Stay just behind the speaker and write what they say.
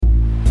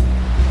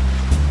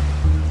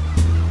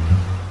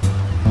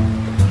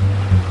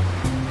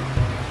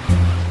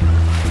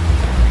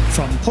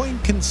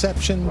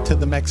Conception to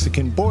the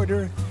Mexican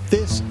border,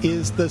 this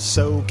is the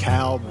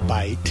SoCal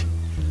Bite.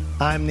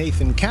 I'm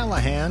Nathan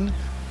Callahan.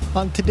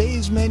 On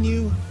today's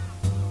menu,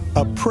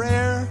 a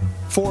prayer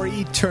for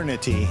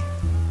eternity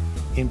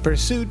in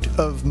pursuit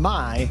of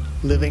my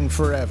living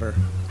forever.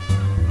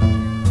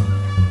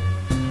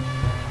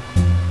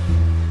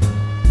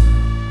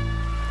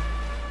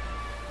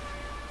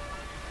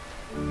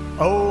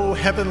 O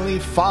Heavenly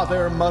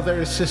Father,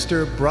 Mother,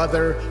 Sister,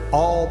 Brother,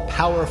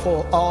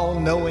 all-powerful,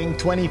 all-knowing,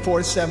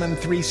 24/7,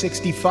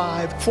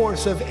 365,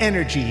 force of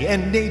energy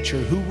and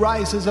nature who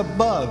rises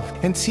above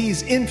and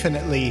sees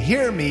infinitely,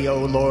 hear me,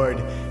 O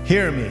Lord,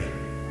 hear me.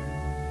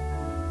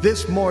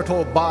 This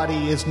mortal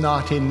body is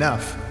not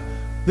enough.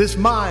 This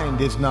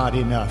mind is not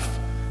enough.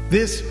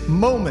 This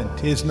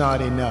moment is not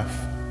enough.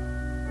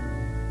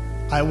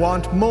 I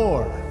want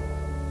more.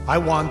 I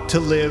want to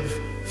live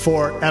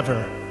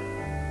forever.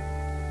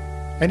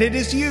 And it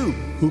is you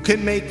who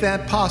can make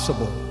that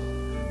possible.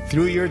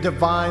 Through your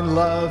divine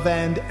love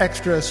and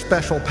extra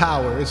special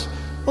powers,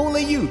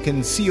 only you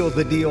can seal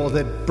the deal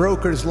that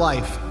brokers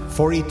life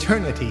for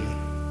eternity.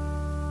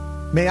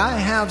 May I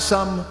have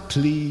some,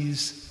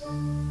 please?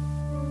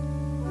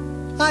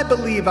 I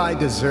believe I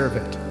deserve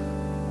it.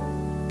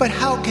 But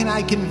how can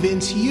I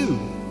convince you?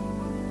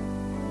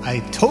 I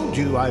told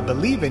you I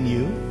believe in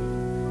you.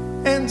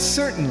 And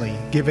certainly,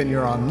 given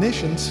your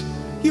omniscience,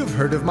 you've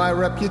heard of my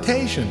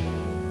reputation.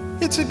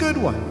 It's a good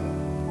one.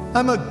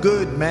 I'm a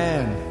good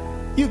man.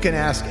 You can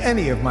ask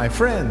any of my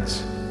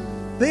friends.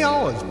 They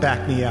always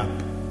back me up.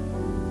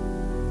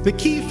 The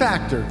key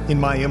factor in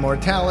my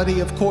immortality,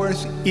 of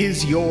course,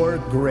 is your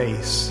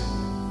grace.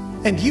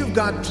 And you've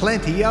got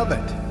plenty of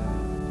it.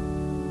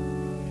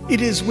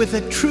 It is with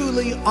a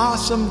truly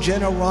awesome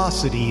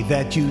generosity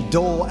that you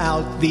dole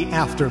out the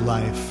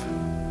afterlife,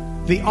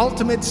 the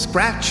ultimate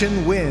scratch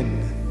and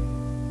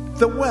win,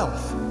 the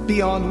wealth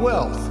beyond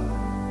wealth,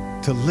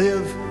 to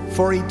live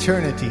for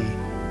eternity.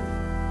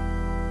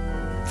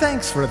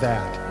 Thanks for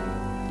that.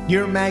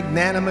 Your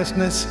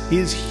magnanimousness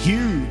is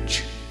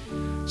huge.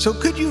 So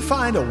could you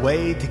find a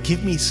way to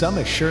give me some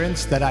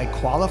assurance that I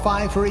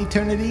qualify for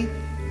eternity?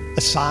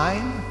 A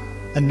sign?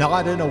 A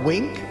nod and a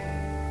wink?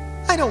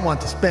 I don't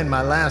want to spend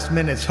my last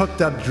minutes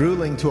hooked up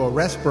drooling to a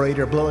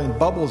respirator blowing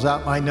bubbles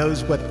out my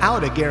nose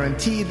without a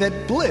guarantee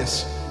that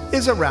bliss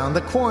is around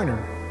the corner.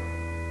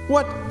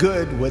 What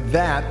good would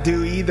that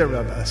do either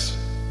of us?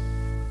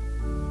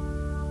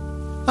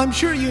 I'm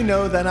sure you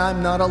know that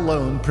I'm not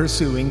alone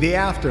pursuing the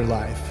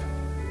afterlife.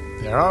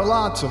 There are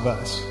lots of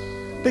us.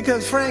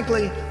 Because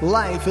frankly,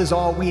 life is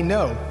all we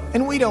know,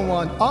 and we don't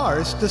want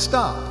ours to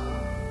stop.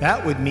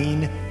 That would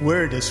mean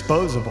we're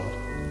disposable.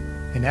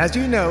 And as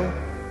you know,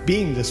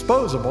 being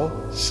disposable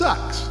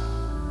sucks.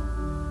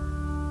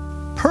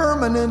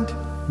 Permanent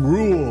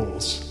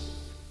rules.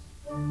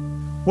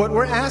 What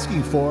we're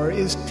asking for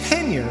is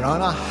tenure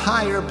on a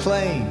higher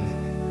plane.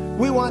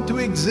 We want to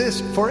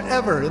exist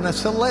forever in a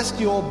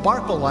celestial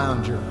barca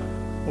lounger,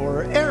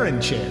 or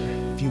errand chair,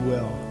 if you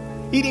will,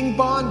 eating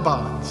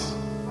bonbons,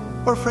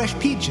 or fresh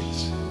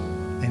peaches,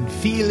 and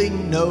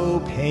feeling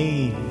no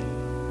pain.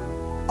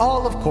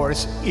 All, of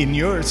course, in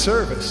your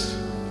service.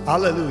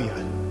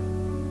 Alleluia.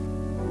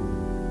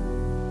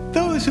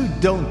 Those who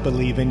don't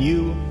believe in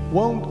you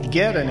won't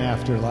get an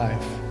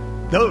afterlife.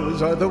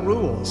 Those are the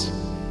rules.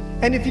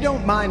 And if you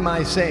don't mind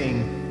my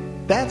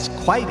saying, that's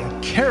quite a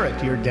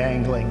carrot you're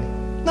dangling.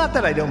 Not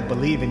that I don't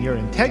believe in your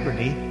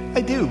integrity.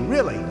 I do,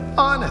 really.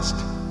 Honest.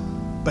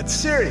 But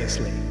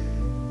seriously,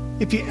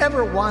 if you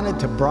ever wanted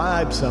to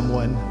bribe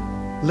someone,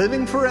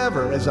 living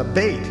forever as a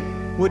bait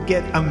would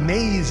get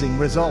amazing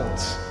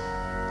results.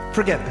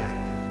 Forget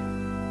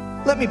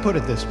that. Let me put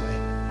it this way.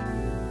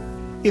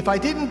 If I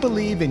didn't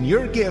believe in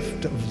your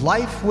gift of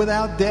life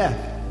without death,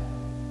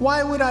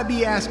 why would I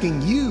be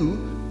asking you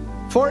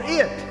for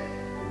it?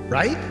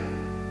 Right?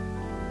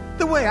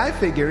 The way I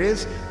figure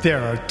is,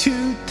 there are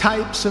two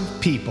types of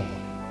people.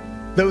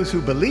 Those who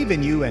believe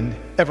in you and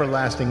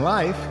everlasting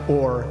life,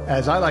 or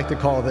as I like to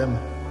call them,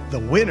 the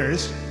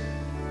winners,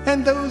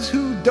 and those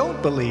who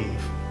don't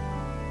believe,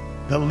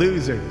 the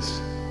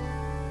losers.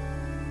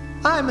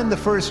 I'm in the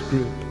first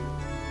group.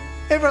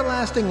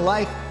 Everlasting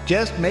life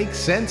just makes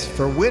sense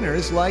for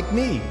winners like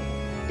me.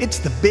 It's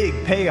the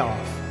big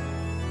payoff.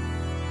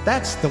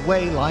 That's the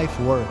way life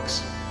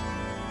works.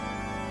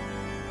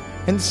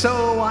 And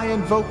so I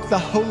invoke the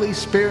Holy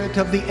Spirit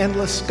of the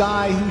endless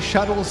sky who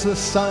shuttles the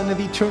sun of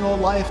eternal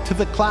life to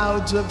the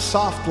clouds of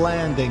soft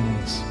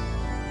landings.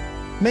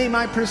 May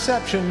my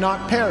perception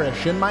not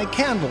perish and my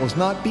candles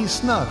not be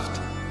snuffed.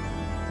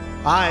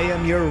 I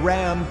am your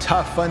ram,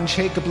 tough,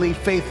 unshakably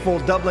faithful,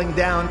 doubling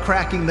down,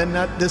 cracking the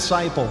nut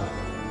disciple.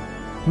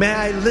 May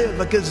I live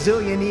a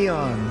gazillion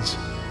eons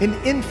in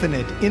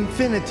infinite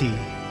infinity.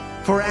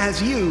 For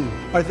as you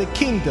are the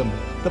kingdom,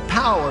 the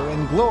power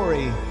and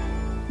glory,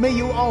 may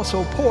you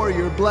also pour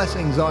your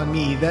blessings on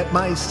me that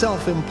my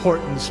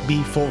self-importance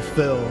be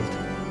fulfilled.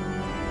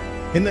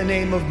 In the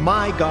name of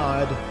my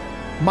God,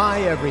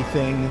 my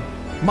everything,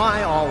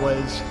 my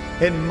always,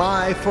 and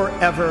my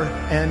forever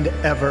and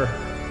ever.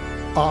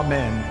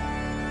 Amen.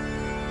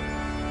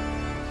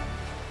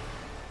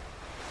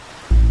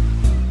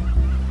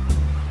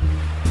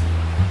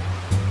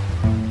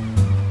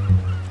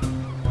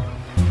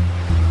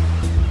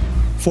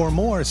 For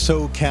more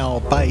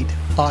SoCal Byte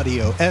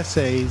audio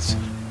essays,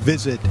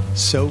 visit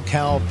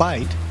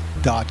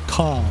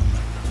SoCalByte.com.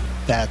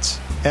 That's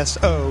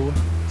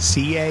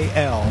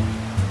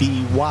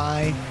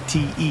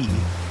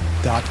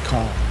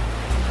SoCalByte.com.